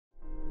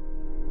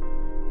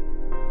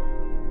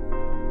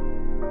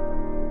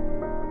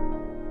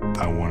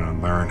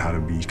learn how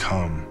to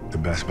become the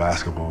best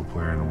basketball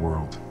player in the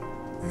world.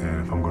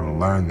 And if I'm gonna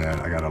learn that,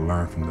 I gotta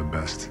learn from the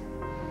best.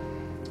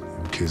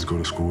 And kids go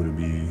to school to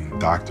be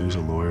doctors or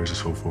lawyers and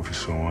so forth and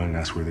so on, and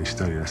that's where they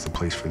study. That's the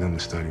place for them to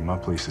study. My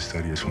place to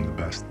study is from the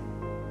best.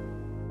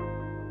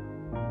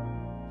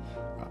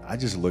 I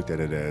just looked at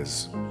it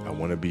as I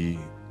want to be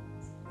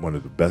one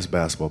of the best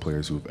basketball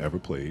players who've ever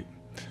played.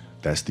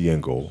 That's the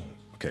end goal.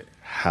 Okay,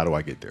 how do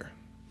I get there?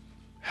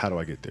 How do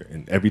I get there?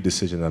 And every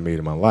decision I made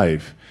in my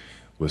life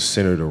was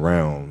centered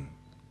around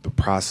the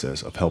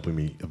process of helping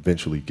me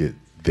eventually get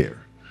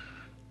there.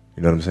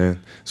 You know what I'm saying?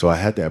 So I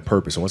had that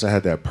purpose. And once I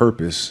had that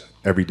purpose,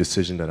 every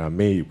decision that I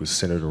made was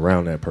centered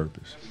around that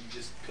purpose.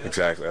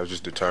 Exactly. I was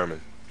just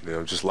determined, you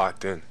know, just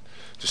locked in,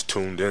 just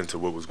tuned in to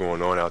what was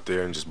going on out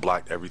there and just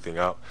blocked everything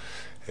out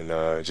and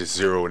just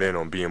zeroed in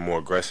on being more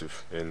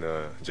aggressive and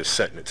just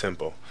setting the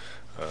tempo.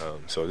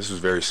 So this was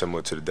very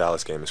similar to the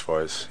Dallas game as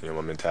far as, you know,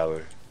 my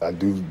mentality. I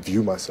do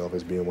view myself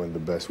as being one of the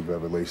best who've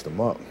ever laced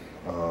them up.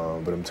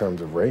 But in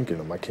terms of ranking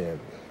them, I can't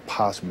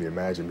possibly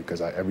imagine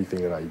because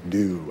everything that I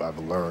do, I've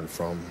learned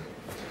from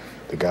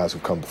the guys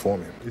who've come before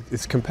me.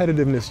 It's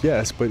competitiveness,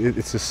 yes, but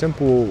it's a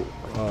simple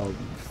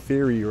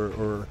theory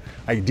or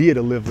idea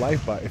to live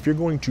life by. If you're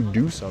going to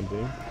do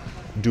something,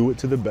 do it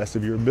to the best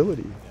of your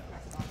ability.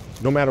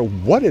 No matter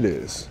what it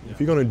is,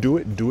 if you're gonna do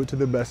it to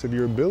the best of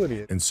your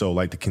ability. And so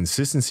like the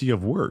consistency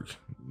of work,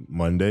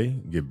 Monday,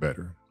 get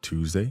better.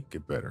 Tuesday,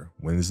 get better.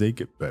 Wednesday,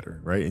 get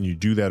better, right? And you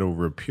do that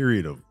over a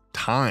period of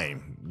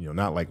time, you know,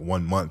 not like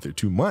 1 month or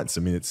 2 months.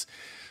 I mean, it's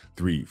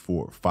 3,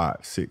 4, 5,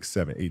 6,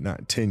 7, 8,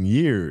 9, 10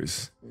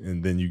 years.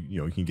 And then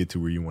you can get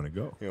to where you want to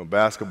go. You know,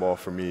 basketball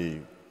for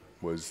me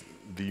was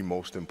the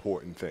most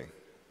important thing.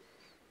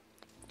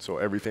 So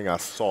everything I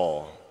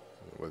saw,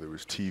 whether it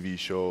was TV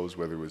shows,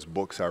 whether it was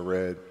books I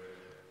read,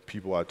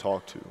 people I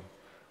talked to,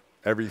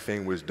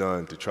 everything was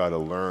done to try to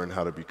learn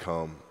how to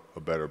become a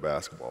better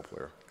basketball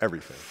player.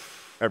 Everything,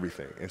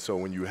 everything. And so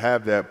when you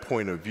have that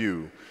point of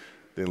view,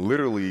 then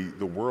literally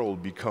the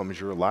world becomes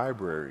your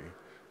library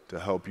to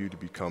help you to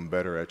become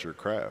better at your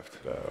craft.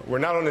 We're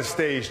not on this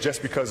stage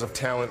just because of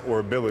talent or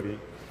ability.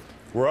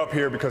 We're up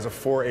here because of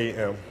 4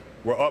 a.m.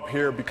 We're up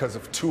here because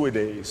of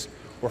 2-a-days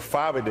or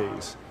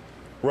 5-a-days.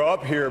 We're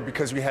up here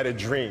because we had a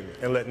dream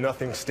and let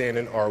nothing stand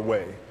in our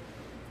way.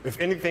 If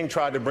anything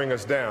tried to bring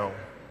us down,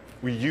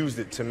 we used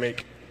it to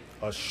make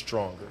us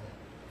stronger.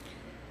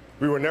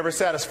 We were never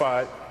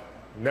satisfied,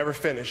 never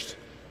finished,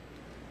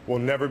 will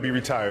never be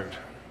retired.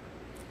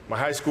 My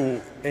high school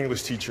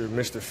English teacher,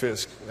 Mr.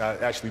 Fisk, I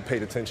actually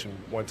paid attention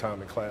one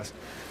time in class,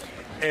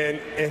 and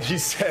he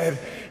said,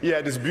 he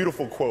had this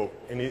beautiful quote,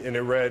 and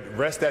it read,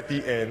 "Rest at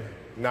the end,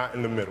 not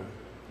in the middle."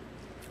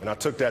 And I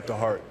took that to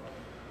heart.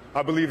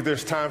 I believe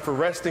there's time for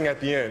resting at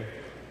the end,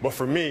 but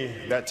for me,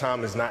 that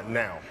time is not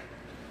now.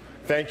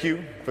 Thank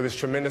you for this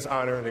tremendous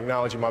honor in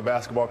acknowledging my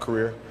basketball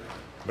career,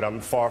 but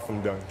I'm far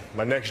from done.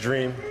 My next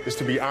dream is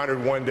to be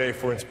honored one day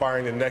for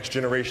inspiring the next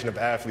generation of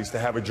athletes to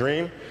have a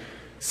dream,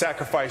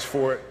 sacrifice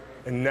for it,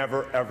 and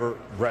never, ever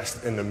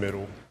rest in the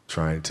middle.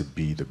 Trying to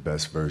be the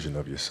best version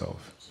of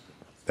yourself.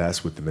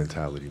 That's what the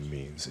mentality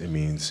means. It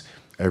means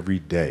every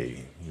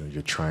day,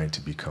 you're trying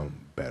to become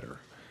better.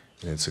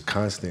 And it's a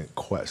constant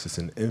quest. It's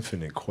an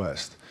infinite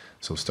quest.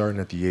 So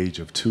starting at the age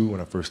of 2, when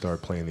I first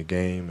started playing the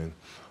game, and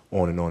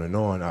on and on and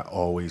on, I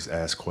always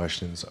ask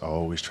questions. I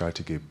always try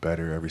to get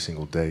better every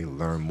single day,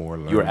 learn more,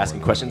 learn more. You were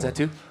asking questions at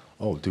 2?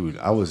 Oh, dude,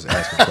 I was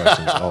asking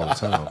questions all the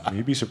time. I mean,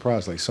 you'd be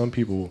surprised. Like some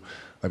people,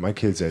 like my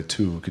kids at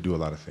 2 could do a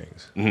lot of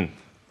things.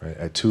 Mm-hmm. Right?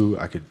 At 2,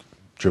 I could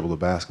dribble a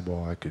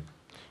basketball. I could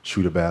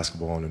shoot a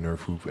basketball on the Nerf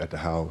hoop at the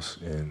house,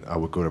 and I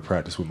would go to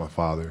practice with my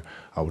father.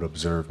 I would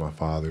observe my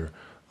father.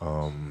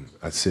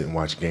 I'd sit and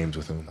watch games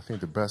with him. I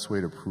think the best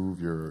way to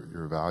prove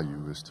your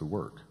value is to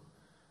work,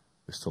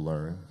 is to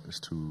learn, is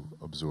to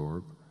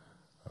absorb,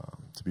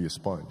 to be a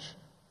sponge.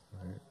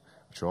 Right?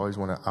 But you always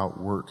want to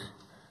outwork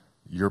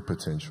your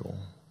potential.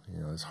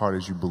 As hard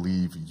as you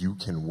believe you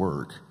can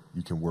work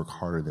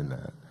harder than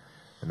that.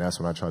 And that's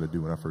what I tried to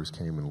do when I first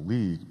came in the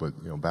league. But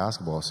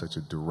basketball is such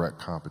a direct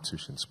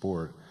competition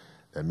sport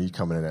that me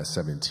coming in at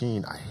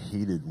 17, I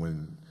hated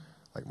when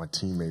like my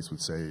teammates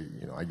would say,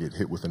 I get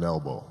hit with an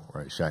elbow,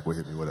 right? Shaq would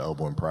hit me with an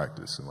elbow in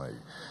practice, and like,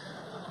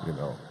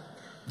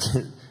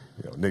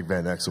 Nick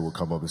Van Exel would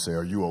come up and say,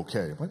 "Are you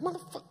okay?" I'm like,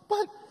 "Motherfucker,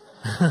 what?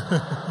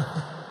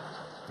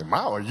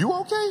 Are you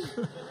okay?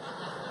 What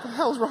the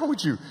hell's wrong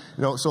with you?"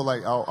 So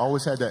like I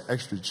always had that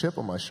extra chip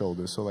on my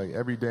shoulder. So like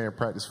every day in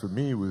practice for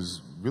me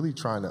was really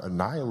trying to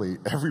annihilate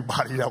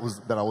everybody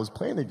that I was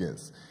playing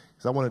against,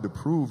 because I wanted to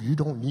prove you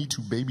don't need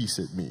to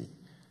babysit me.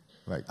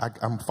 Like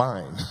I'm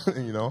fine,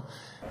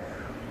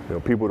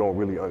 People don't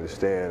really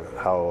understand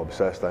how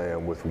obsessed I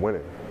am with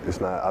winning.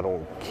 I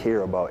don't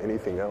care about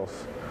anything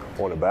else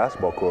on the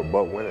basketball court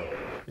but winning.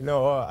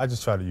 I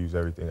just try to use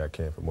everything I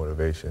can for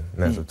motivation,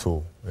 and that's a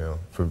tool,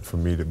 for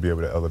me to be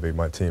able to elevate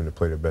my team to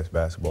play the best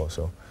basketball.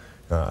 So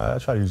I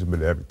try to use a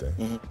bit of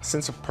everything.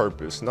 Sense of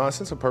purpose. No, a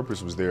sense of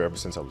purpose was there ever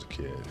since I was a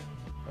kid.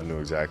 I knew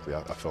exactly.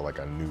 I felt like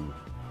I knew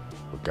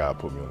what God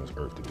put me on this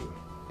earth to do.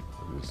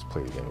 just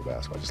play the game of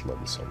basketball. I just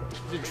loved it so much.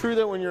 Is it true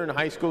that when you're in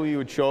high school, you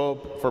would show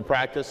up for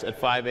practice at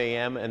 5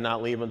 a.m. and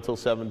not leave until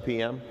 7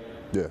 p.m.?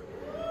 Yeah.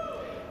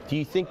 Do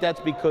you think that's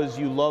because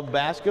you love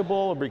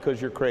basketball or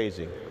because you're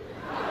crazy?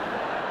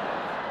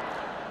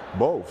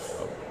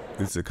 Both.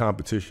 It's a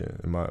competition,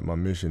 and my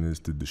mission is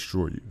to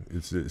destroy you.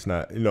 It's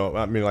not, you know,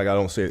 I mean, like, I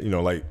don't say it, you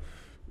know, like,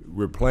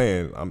 we're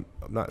playing, I'm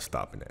not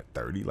stopping at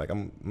 30. Like,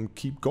 I'm gonna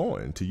keep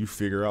going until you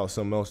figure out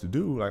something else to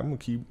do. Like, I'm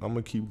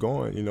gonna keep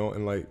going, you know.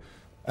 And like,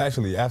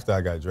 actually, after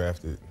I got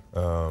drafted,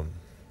 you know,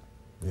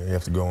 you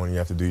have to go in, you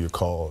have to do your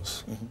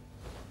calls.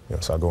 You know,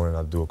 so I go in and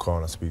I do a call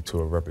and I speak to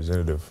a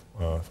representative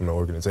from the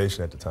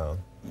organization at the time,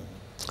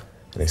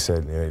 and they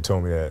said, you know, they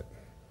told me that,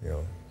 you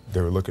know,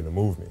 they were looking to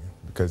move me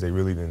because they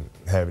really didn't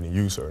have any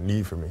use or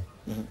need for me.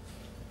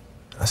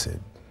 I said,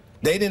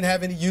 they didn't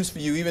have any use for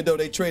you, even though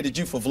they traded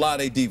you for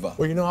Vlade Divac.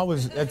 well, you know, I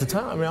was, at the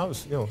time, I mean, I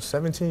was, you know,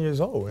 17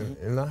 years old,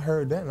 and I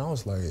heard that, and I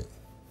was like,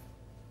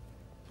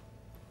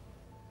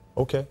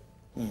 okay.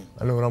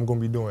 I know what I'm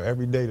gonna be doing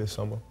every day this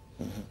summer.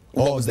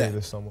 All was day that?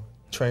 this summer.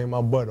 Train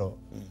my butt off.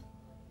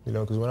 You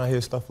know, because when I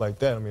hear stuff like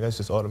that, I mean, that's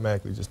just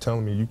automatically just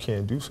telling me you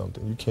can't do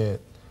something. You can't,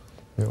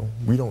 you know,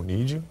 we don't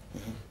need you.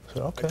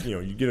 So, okay.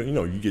 You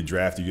know, you get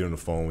drafted, you get on the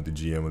phone with the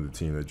GM of the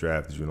team that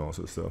drafted you and all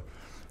sorts of stuff.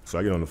 So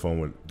I get on the phone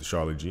with the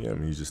Charlotte GM,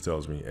 and he just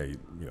tells me, hey,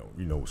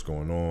 you know what's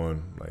going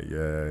on. Like,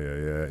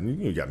 yeah.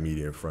 And you got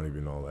media in front of you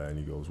and all that. And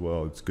he goes,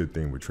 well, it's a good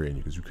thing we're trading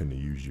you because we couldn't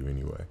have used you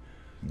anyway.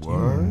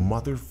 Word?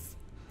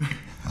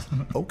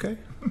 Okay.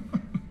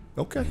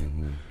 Okay.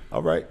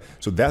 All right.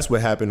 So that's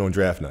what happened on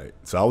draft night.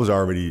 So I was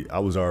already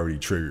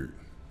triggered.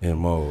 In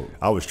mode.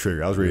 I was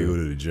triggered. I was ready to go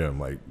to the gym.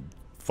 Like,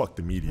 fuck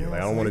the media.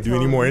 Like, I don't want to do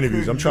any more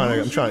interviews. I'm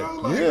trying.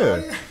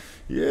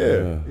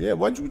 Yeah.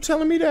 Why'd you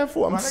telling me that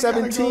for? I'm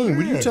 17.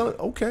 What are you telling?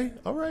 Okay.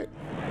 All right.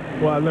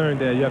 Well, I learned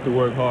that you have to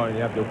work hard and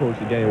you have to approach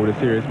the game with a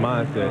serious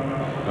mindset.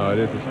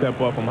 There's a step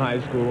up from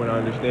high school, and I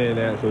understand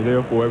that. So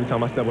therefore, every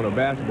time I step on a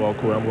basketball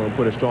court, I'm going to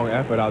put a strong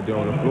effort out there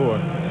on the floor.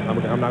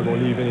 I'm not going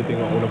to leave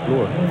anything on the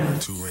floor.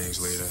 2 rings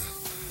later,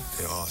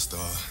 an all-star.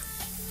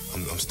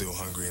 I'm still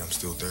hungry and I'm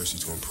still thirsty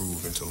to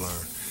improve and to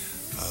learn.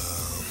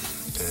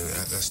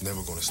 And that's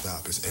never going to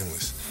stop. It's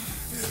endless.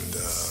 And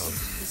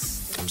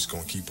I'm just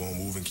going to keep on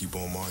moving, keep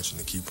on marching,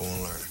 and keep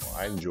on learning.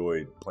 I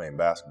enjoyed playing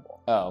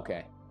basketball. Oh,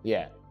 okay.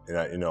 Yeah.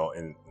 And you know,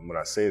 and when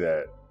I say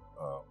that,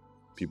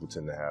 people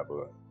tend to have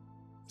a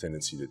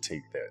tendency to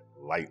take that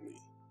lightly.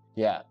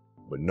 Yeah.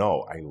 But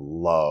no, I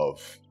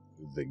love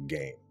the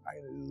game. I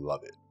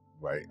love it,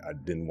 right? I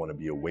didn't want to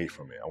be away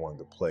from it. I wanted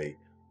to play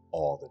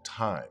all the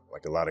time.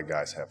 Like, a lot of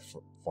guys have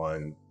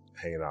fun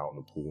hanging out in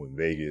the pool in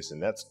Vegas,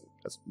 and it's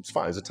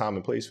fine. There's a time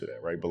and place for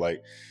that, right? But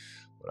like,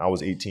 when I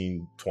was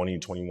 18, 20,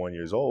 21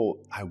 years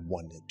old, I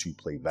wanted to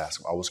play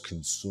basketball. I was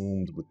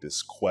consumed with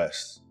this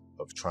quest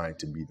of trying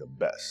to be the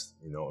best,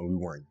 you know, and we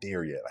weren't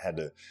there yet.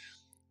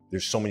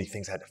 There's so many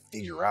things I had to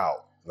figure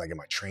out. Like, am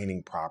I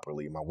training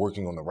properly? Am I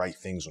working on the right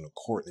things on the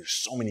court? There's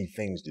so many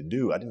things to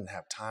do. I didn't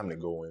have time to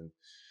go and,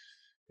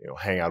 you know,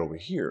 hang out over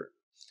here.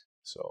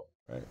 So,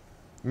 Right.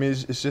 I mean,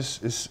 it's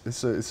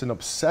an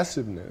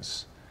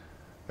obsessiveness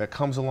that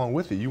comes along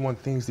with it. You want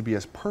things to be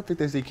as perfect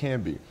as they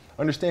can be,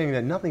 understanding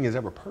that nothing is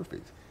ever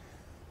perfect.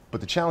 But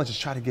the challenge is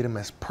try to get them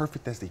as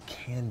perfect as they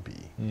can be.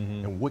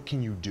 And what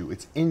can you do?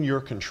 It's in your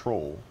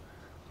control.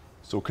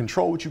 So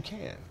control what you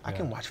can. I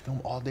can watch film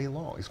all day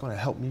long. It's going to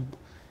help me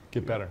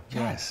Get better.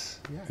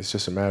 Yes. It's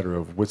just a matter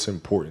of what's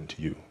important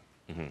to you.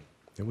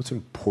 And what's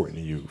important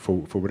to you. For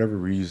whatever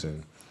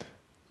reason,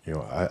 you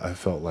know, I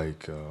felt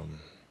like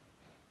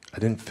I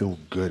didn't feel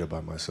good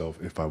about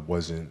myself if I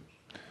wasn't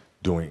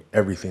doing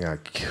everything I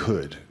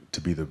could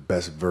to be the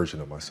best version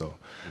of myself.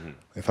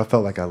 If I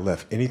felt like I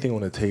left anything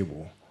on the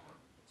table,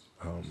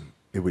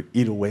 it would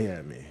eat away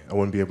at me. I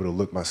wouldn't be able to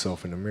look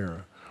myself in the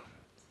mirror.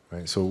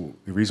 Right? So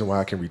the reason why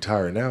I can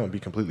retire now and be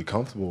completely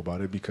comfortable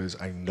about it, because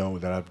I know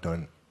that I've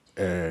done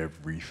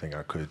everything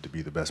I could to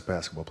be the best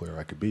basketball player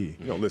I could be.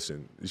 you know,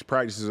 listen, these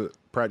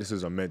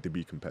practices are meant to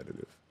be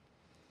competitive.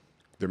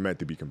 They're meant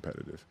to be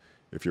competitive.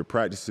 If your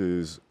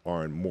practices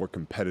aren't more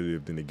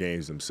competitive than the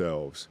games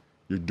themselves,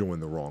 you're doing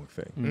the wrong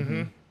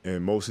thing.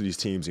 And most of these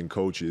teams and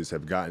coaches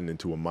have gotten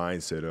into a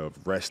mindset of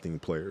resting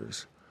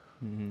players.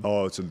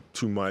 Oh, it's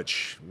too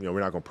much. You know, we're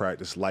not going to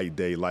practice light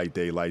day, light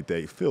day, light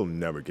day. Phil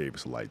never gave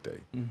us a light day.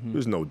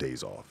 There's no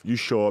days off. You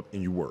show up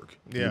and you work.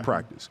 You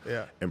practice.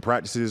 And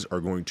practices are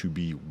going to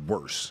be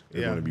worse.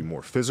 They're going to be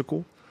more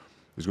physical.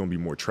 There's going to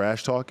be more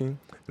trash talking.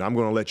 And I'm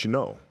going to let you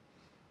know,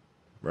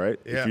 right?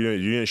 If you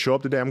didn't show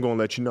up today, I'm going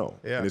to let you know.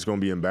 And it's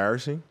going to be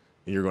embarrassing,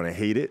 and you're going to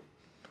hate it.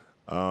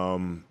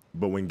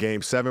 But when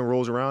Game 7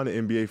 rolls around, the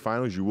NBA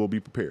Finals, you will be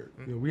prepared.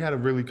 You know, we had a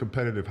really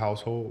competitive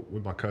household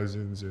with my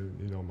cousins and,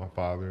 you know, my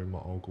father and my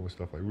uncle and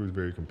stuff. Like, we was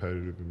very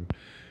competitive, and,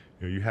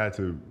 you know, you had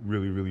to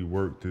really, really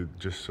work to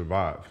just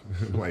survive.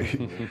 Like,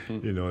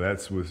 you know,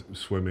 that's with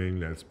swimming,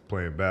 that's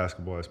playing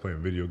basketball, that's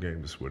playing video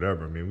games,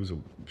 whatever. I mean, it was a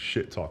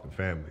shit-talking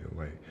family.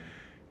 Like,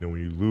 You know,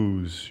 when you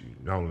lose, you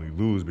not only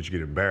lose, but you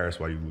get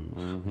embarrassed while you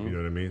lose. You know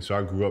what I mean? So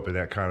I grew up in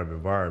that kind of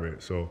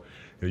environment. So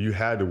you know, you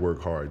had to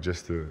work hard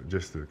just to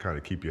kind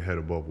of keep your head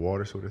above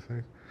water, sort of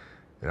thing.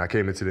 And I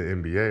came into the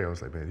NBA, I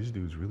was like, man, these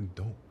dudes really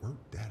don't work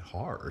that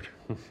hard.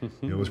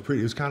 You know,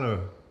 it was kind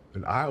of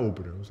an eye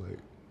opener. It was like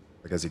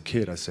as a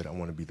kid, I said, I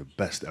want to be the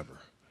best ever.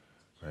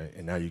 Right?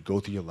 And now you go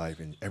through your life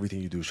and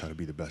everything you do is try to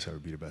be the best ever,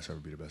 be the best ever,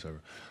 be the best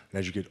ever. And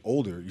as you get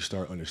older, you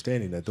start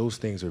understanding that those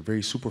things are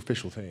very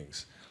superficial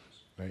things.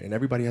 Right? And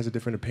everybody has a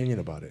different opinion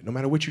about it. No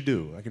matter what you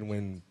do, I can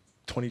win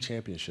 20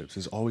 championships.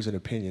 There's always an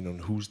opinion on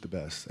who's the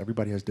best.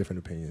 Everybody has different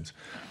opinions.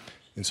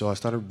 And so I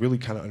started really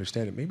kind of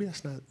understanding maybe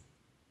that's not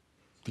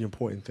the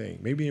important thing.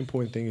 Maybe the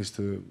important thing is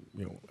to,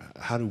 you know,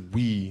 how do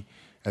we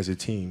as a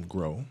team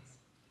grow?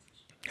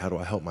 How do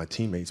I help my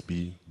teammates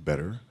be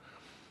better?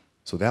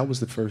 So that was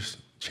the first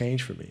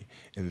change for me.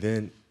 And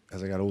then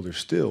as I got older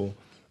still,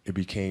 it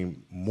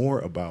became more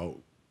about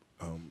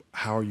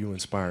how are you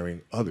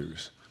inspiring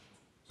others,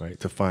 right,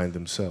 to find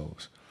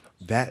themselves.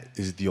 That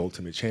is the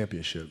ultimate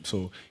championship.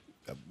 So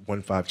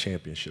won 5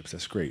 championships,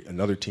 that's great.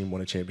 Another team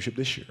won a championship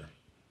this year.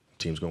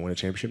 Team's gonna win a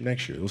championship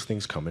next year. Those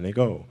things come and they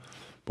go.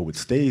 But what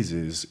stays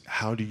is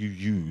how do you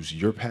use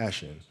your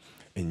passion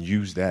and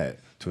use that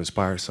to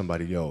inspire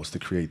somebody else to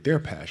create their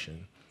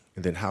passion,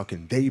 and then how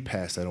can they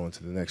pass that on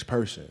to the next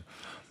person?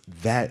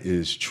 That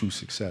is true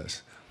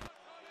success.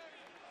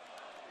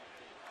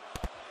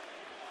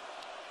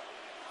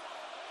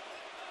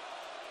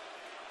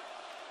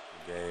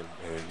 Game,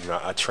 and you know,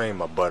 I trained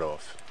my butt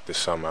off this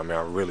summer. I mean,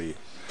 I really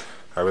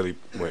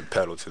went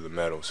pedal to the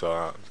metal.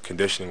 So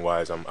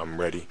conditioning-wise, I'm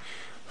ready.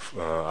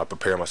 I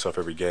prepare myself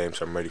every game,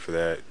 so I'm ready for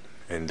that.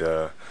 And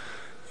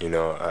you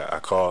know, I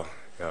call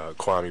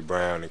Kwame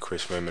Brown and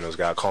Chris Wimman, those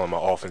guys, I call them my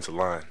offensive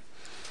line.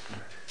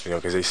 You know,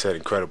 because they set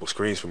incredible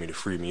screens for me to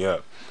free me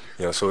up.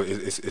 You know, so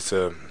it's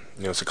a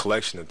it's a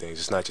collection of things.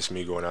 It's not just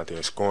me going out there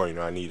and scoring. You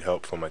know, I need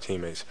help from my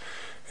teammates,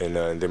 and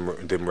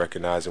them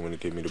recognizing when to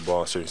give me the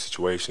ball in certain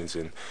situations.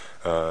 And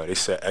they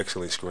set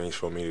excellent screens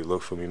for me. They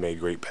looked for me,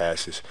 made great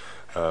passes.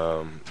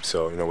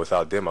 So you know,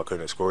 without them, I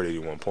couldn't have scored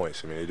 81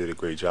 points. I mean, they did a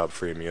great job of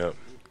freeing me up.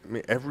 I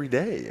mean, every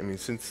day. I mean,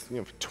 since, you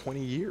know, for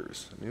 20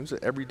 years. I mean, it was an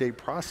everyday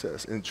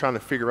process and trying to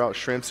figure out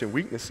strengths and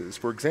weaknesses.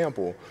 For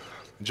example,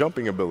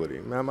 jumping ability.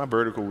 Man, my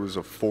vertical was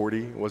a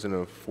 40, it wasn't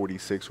a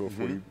 46 or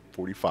a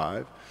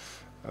 45.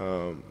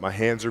 My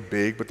hands are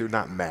big, but they're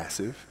not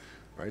massive,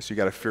 right? So you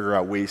got to figure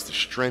out ways to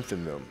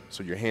strengthen them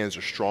so your hands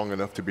are strong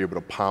enough to be able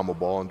to palm a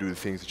ball and do the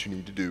things that you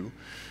need to do.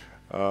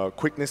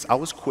 Quickness, I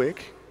was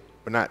quick,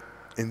 but not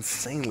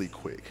insanely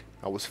quick.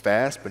 I was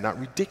fast, but not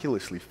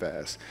ridiculously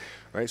fast,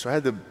 right? So I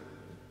had to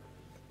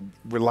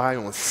rely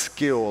on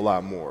skill a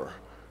lot more.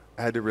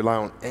 I had to rely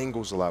on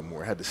angles a lot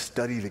more. I had to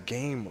study the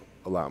game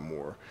a lot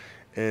more.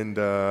 And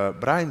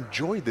but I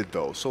enjoyed it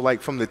though. So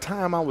like from the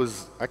time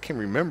I can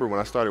remember when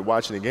I started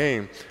watching the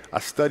game,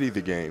 I studied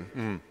the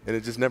game, and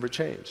it just never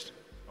changed.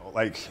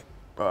 Like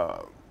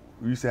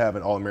we used to have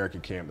an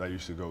All-American camp that I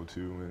used to go to,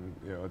 and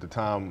you know, at the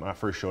time when I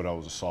first showed, I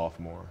was a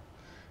sophomore,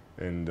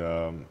 and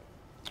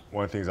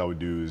one of the things I would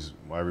do is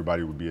while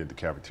everybody would be at the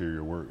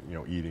cafeteria,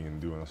 eating and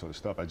doing all sort of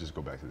stuff, I'd just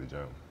go back to the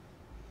gym.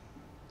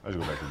 I just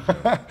go back to the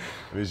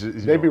gym. I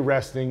mean, They'd be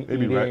resting,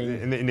 eating.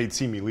 And they'd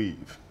see me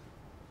leave.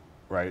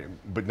 Right,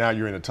 but now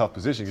you're in a tough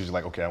position because you're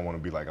like, okay, I want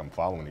to be like I'm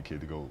following the kid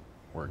to go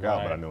work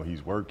out, but I know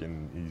he's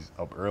working, he's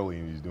up early,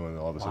 and he's doing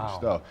all this other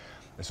stuff.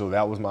 And so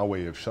that was my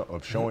way of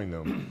showing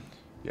them,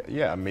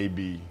 yeah, I may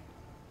be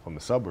from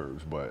the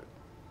suburbs, but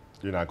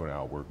you're not going to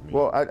outwork me.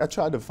 Well, I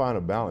tried to find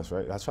a balance,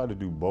 right? I tried to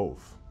do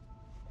both.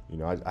 You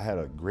know, I had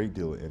a great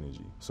deal of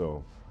energy.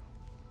 So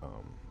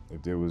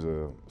if there was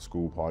a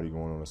school party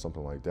going on or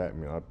something like that, I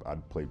mean,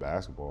 I'd play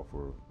basketball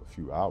for a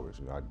few hours.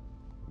 You know, I'd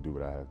do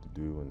what I have to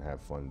do and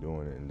have fun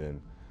doing it, and then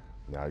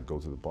I'd go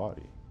to the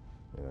party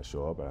and I'd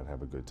show up and I'd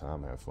have a good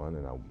time, have fun,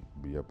 and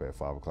I'd be up at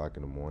 5 o'clock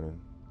in the morning,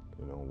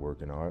 you know,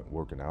 working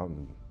out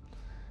and,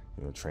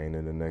 you know,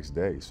 training the next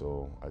day.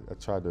 So I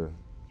tried to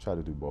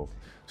do both.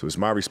 So it's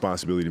my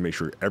responsibility to make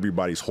sure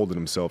everybody's holding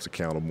themselves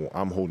accountable.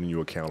 I'm holding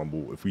you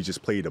accountable. If we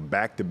just played a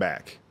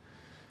back-to-back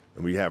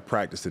and we have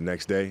practice the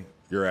next day,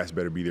 your ass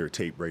better be there,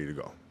 tape ready to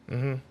go,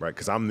 right?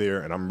 Because I'm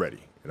there and I'm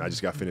ready, and I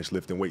just got finished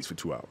lifting weights for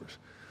 2 hours.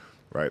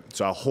 Right,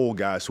 so I hold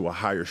guys to a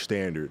higher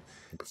standard.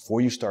 Before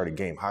you start a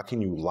game, how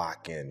can you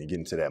lock in? You get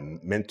into that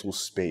mental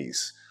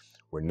space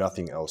where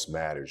nothing else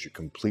matters. You're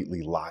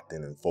completely locked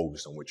in and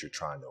focused on what you're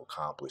trying to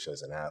accomplish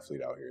as an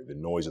athlete out here. The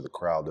noise of the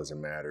crowd doesn't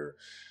matter.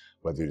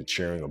 Whether the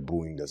cheering or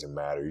booing doesn't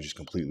matter. You're just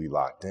completely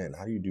locked in.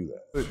 How do you do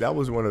that? That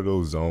was one of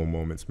those zone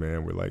moments,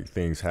 man, where like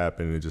things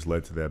happen and it just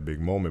led to that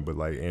big moment. But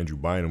like Andrew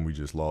Bynum, we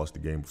just lost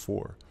the game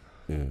before.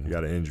 He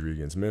got an injury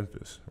against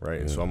Memphis,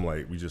 right? And so I'm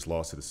like, we just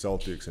lost to the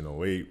Celtics in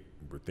 2008.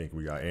 We're thinking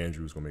we got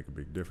Andrew who's going to make a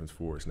big difference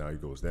for us. Now he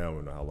goes down. We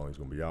don't know how long he's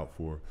going to be out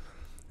for.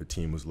 The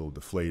team was a little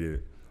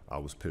deflated. I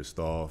was pissed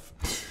off.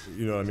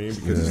 You know what I mean?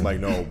 Because it's like,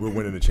 no, we're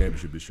winning the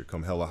championship this year,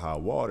 come hella high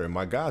water. And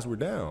my guys were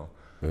down.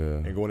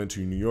 And going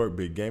into New York,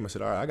 big game, I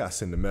said, all right, I got to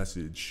send a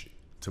message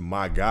to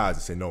my guys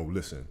and say, no,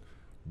 listen,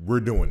 we're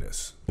doing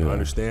this. I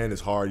understand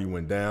it's hard, you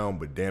went down,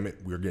 but damn it,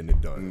 we're getting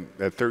it done.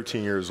 At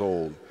 13 years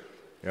old,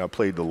 I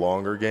played the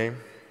longer game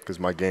because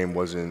my game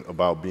wasn't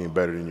about being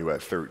better than you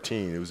at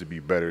 13. It was to be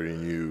better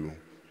than you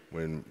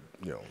when,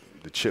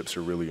 the chips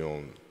are really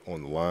on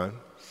the line.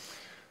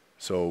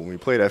 So when we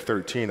played at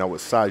 13, I would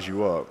size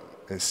you up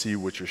and see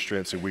what your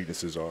strengths and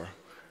weaknesses are.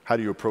 How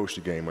do you approach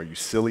the game? Are you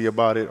silly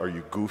about it? Are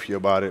you goofy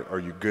about it? Are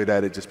you good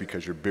at it just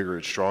because you're bigger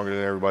and stronger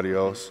than everybody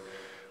else?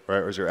 Right?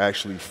 Or is there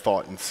actually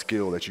thought and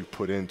skill that you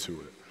put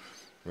into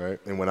it? Right?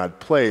 And when I'd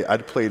play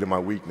to my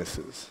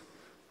weaknesses.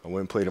 I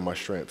wouldn't play to my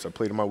strengths. I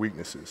played to my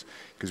weaknesses.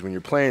 Because when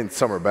you're playing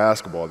summer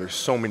basketball, there's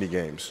so many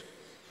games.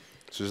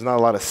 So there's not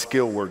a lot of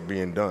skill work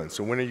being done.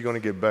 So when are you going to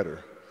get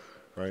better?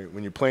 Right?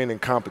 When you're playing in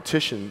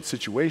competition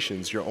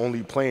situations, you're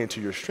only playing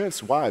to your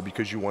strengths. Why?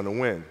 Because you want to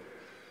win.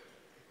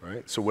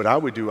 Right? So what I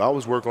would do, I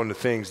was work on the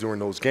things during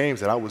those games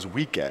that I was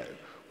weak at.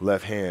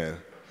 Left hand,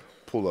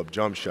 pull-up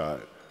jump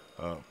shot,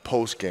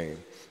 post game.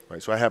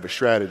 Right? So I have a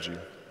strategy.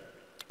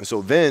 And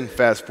so then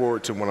fast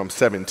forward to when I'm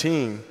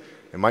 17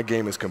 and my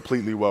game is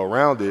completely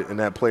well-rounded and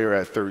that player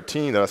at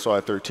 13 that I saw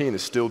at 13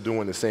 is still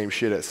doing the same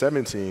shit at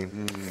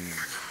 17,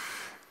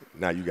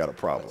 now you got a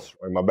problem.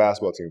 Like my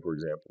basketball team, for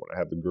example, when I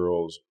have the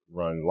girls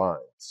run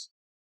lines,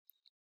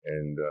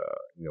 and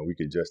we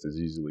could just as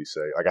easily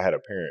say, like I had a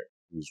parent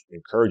who was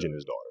encouraging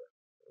his daughter.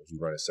 She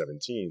was running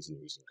 17s, and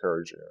he was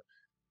encouraging her.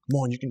 Come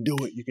on, you can do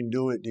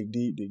it, dig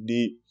deep, dig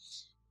deep.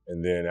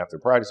 And then after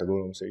practice, I go to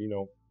him and say,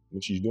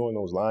 when she's doing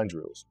those line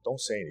drills, don't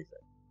say anything.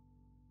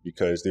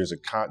 Because there's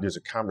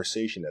a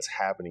conversation that's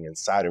happening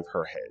inside of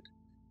her head.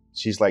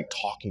 She's like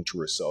talking to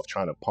herself,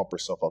 trying to pump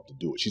herself up to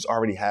do it. She's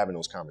already having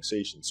those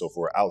conversations. So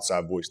for an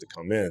outside voice to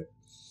come in,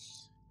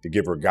 to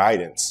give her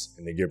guidance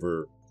and to give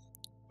her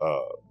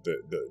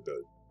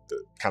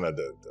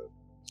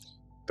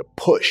the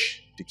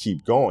push to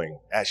keep going,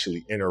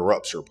 actually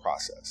interrupts her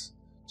process.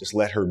 Just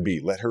let her be.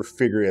 Let her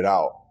figure it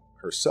out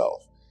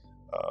herself.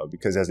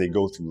 Because as they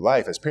go through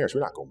life, as parents,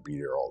 we're not going to be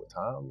there all the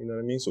time. You know what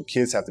I mean? So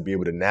kids have to be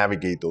able to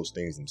navigate those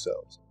things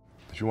themselves.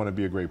 If you want to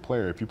be a great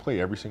player, if you play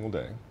every single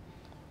day,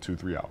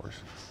 2-3 hours,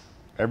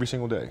 every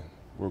single day,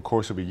 over the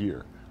course of a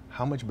year,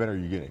 how much better are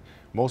you getting?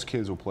 Most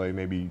kids will play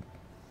maybe,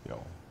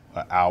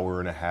 an hour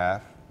and a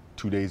half,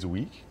 2 days a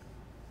week.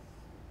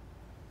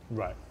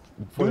 Right.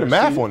 Do the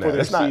math on that.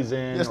 It's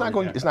not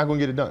going to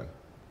get it done.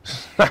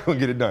 It's not going to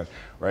get it done,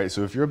 right?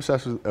 So if you're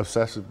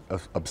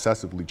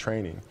obsessively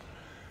training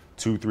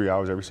 2-3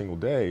 hours every single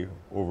day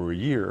over a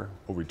year,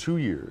 over 2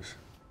 years,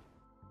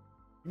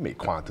 you make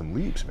quantum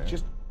leaps, man.